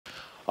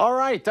All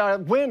right,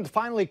 wind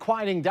finally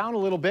quieting down a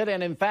little bit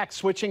and in fact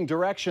switching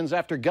directions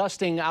after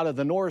gusting out of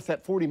the north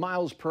at 40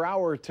 miles per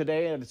hour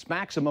today at its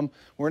maximum.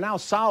 We're now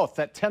south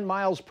at 10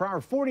 miles per hour,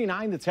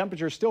 49. The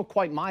temperature is still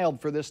quite mild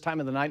for this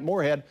time of the night.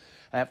 Moorhead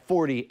at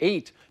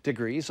 48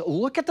 degrees.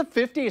 Look at the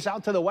 50s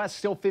out to the west,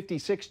 still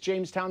 56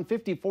 Jamestown,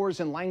 54s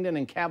in Langdon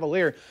and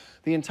Cavalier.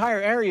 The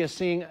entire area is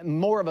seeing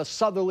more of a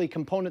southerly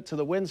component to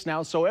the winds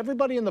now, so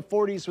everybody in the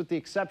 40s with the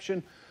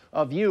exception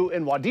of you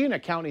in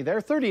Wadena County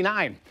there,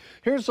 39.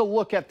 Here's a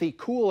look at the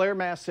cool air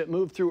mass that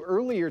moved through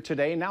earlier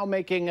today, now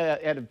making an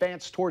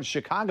advance towards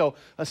Chicago.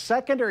 A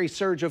secondary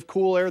surge of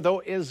cool air, though,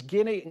 is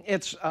getting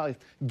its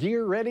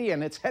gear ready,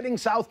 and it's heading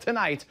south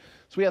tonight.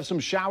 So we have some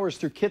showers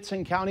through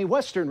Kittson County,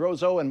 western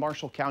Roseau, and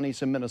Marshall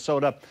counties in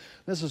Minnesota.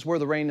 This is where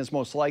the rain is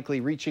most likely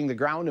reaching the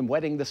ground and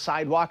wetting the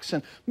sidewalks,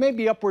 and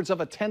maybe upwards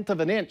of 1/10 of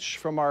an inch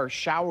from our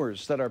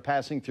showers that are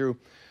passing through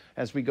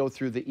as we go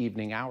through the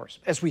evening hours.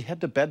 As we head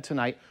to bed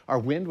tonight, our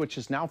wind, which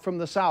is now from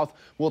the south,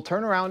 will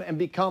turn around and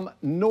become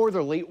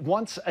northerly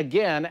once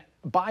again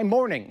by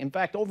morning. In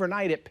fact,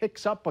 overnight it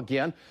picks up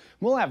again.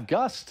 We'll have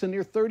gusts to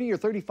near 30 or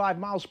 35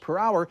 miles per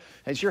hour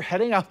as you're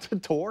heading out the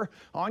door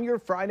on your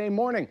Friday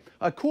morning.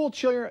 A cool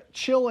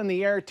chill in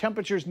the air,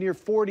 temperatures near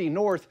 40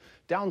 north.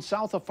 Down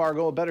south of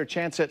Fargo, a better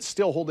chance at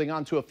still holding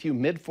on to a few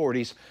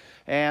mid-40s.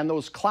 And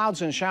those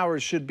clouds and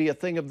showers should be a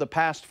thing of the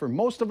past for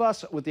most of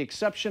us, with the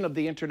exception of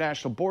the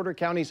international border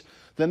counties.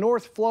 The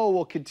north flow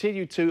will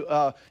continue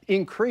to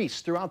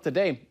increase throughout the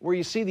day. Where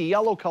you see the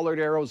yellow colored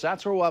arrows,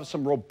 that's where we'll have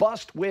some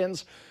robust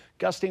winds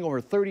gusting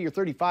over 30 or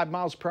 35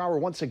 miles per hour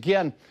once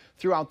again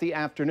throughout the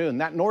afternoon.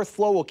 That north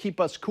flow will keep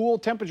us cool.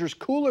 Temperatures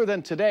cooler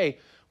than today.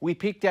 We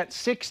peaked at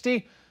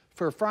 60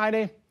 for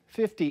Friday.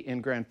 50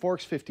 in Grand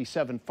Forks,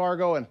 57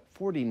 Fargo, and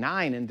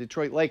 49 in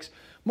Detroit Lakes.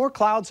 More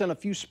clouds and a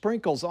few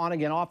sprinkles on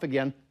again, off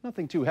again.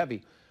 Nothing too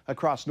heavy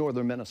across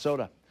northern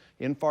Minnesota.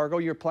 In Fargo,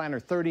 your planner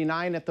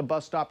 39 at the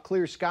bus stop.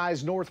 Clear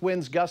skies, north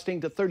winds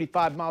gusting to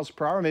 35 miles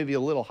per hour, maybe a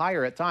little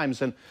higher at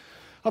times. And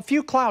a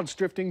few clouds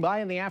drifting by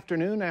in the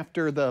afternoon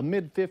after the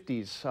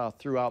mid-50s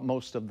throughout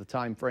most of the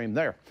time frame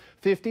there.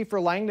 50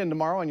 for Langdon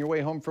tomorrow on your way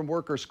home from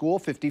work or school.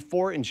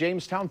 54 in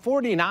Jamestown,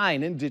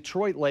 49 in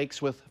Detroit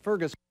Lakes with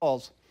Fergus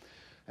Falls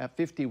at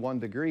 51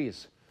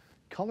 degrees.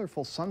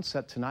 Colorful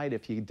sunset tonight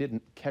if you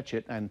didn't catch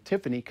it, and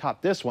Tiffany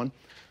caught this one.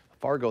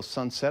 Fargo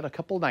sunset a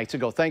couple nights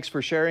ago. Thanks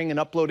for sharing and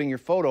uploading your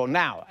photo.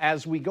 Now,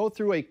 as we go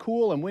through a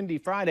cool and windy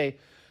Friday,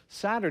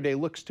 Saturday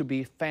looks to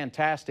be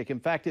fantastic. In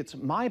fact, it's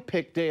my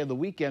pick day of the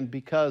weekend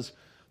because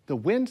the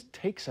wind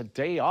takes a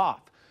day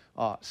off.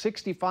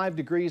 65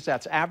 degrees,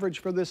 that's average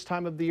for this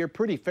time of the year.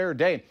 Pretty fair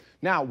day.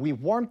 Now, we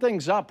warm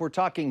things up. We're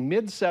talking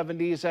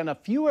mid-70s, and a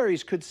few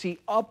areas could see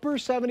upper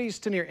 70s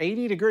to near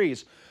 80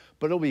 degrees,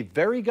 but it'll be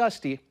very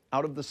gusty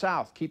out of the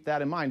south. Keep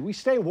that in mind. We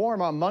stay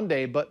warm on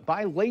Monday, but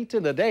by late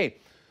in the day,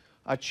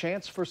 a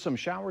chance for some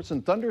showers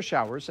and thunder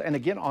showers. And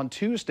again on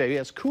Tuesday,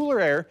 as cooler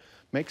air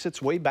makes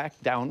its way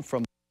back down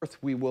from the north,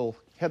 we will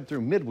head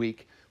through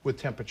midweek with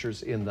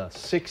temperatures in the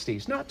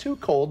 60s. Not too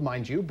cold,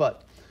 mind you,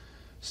 but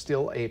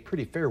still a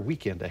pretty fair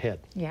weekend ahead.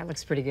 Yeah, it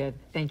looks pretty good.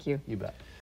 Thank you. You bet.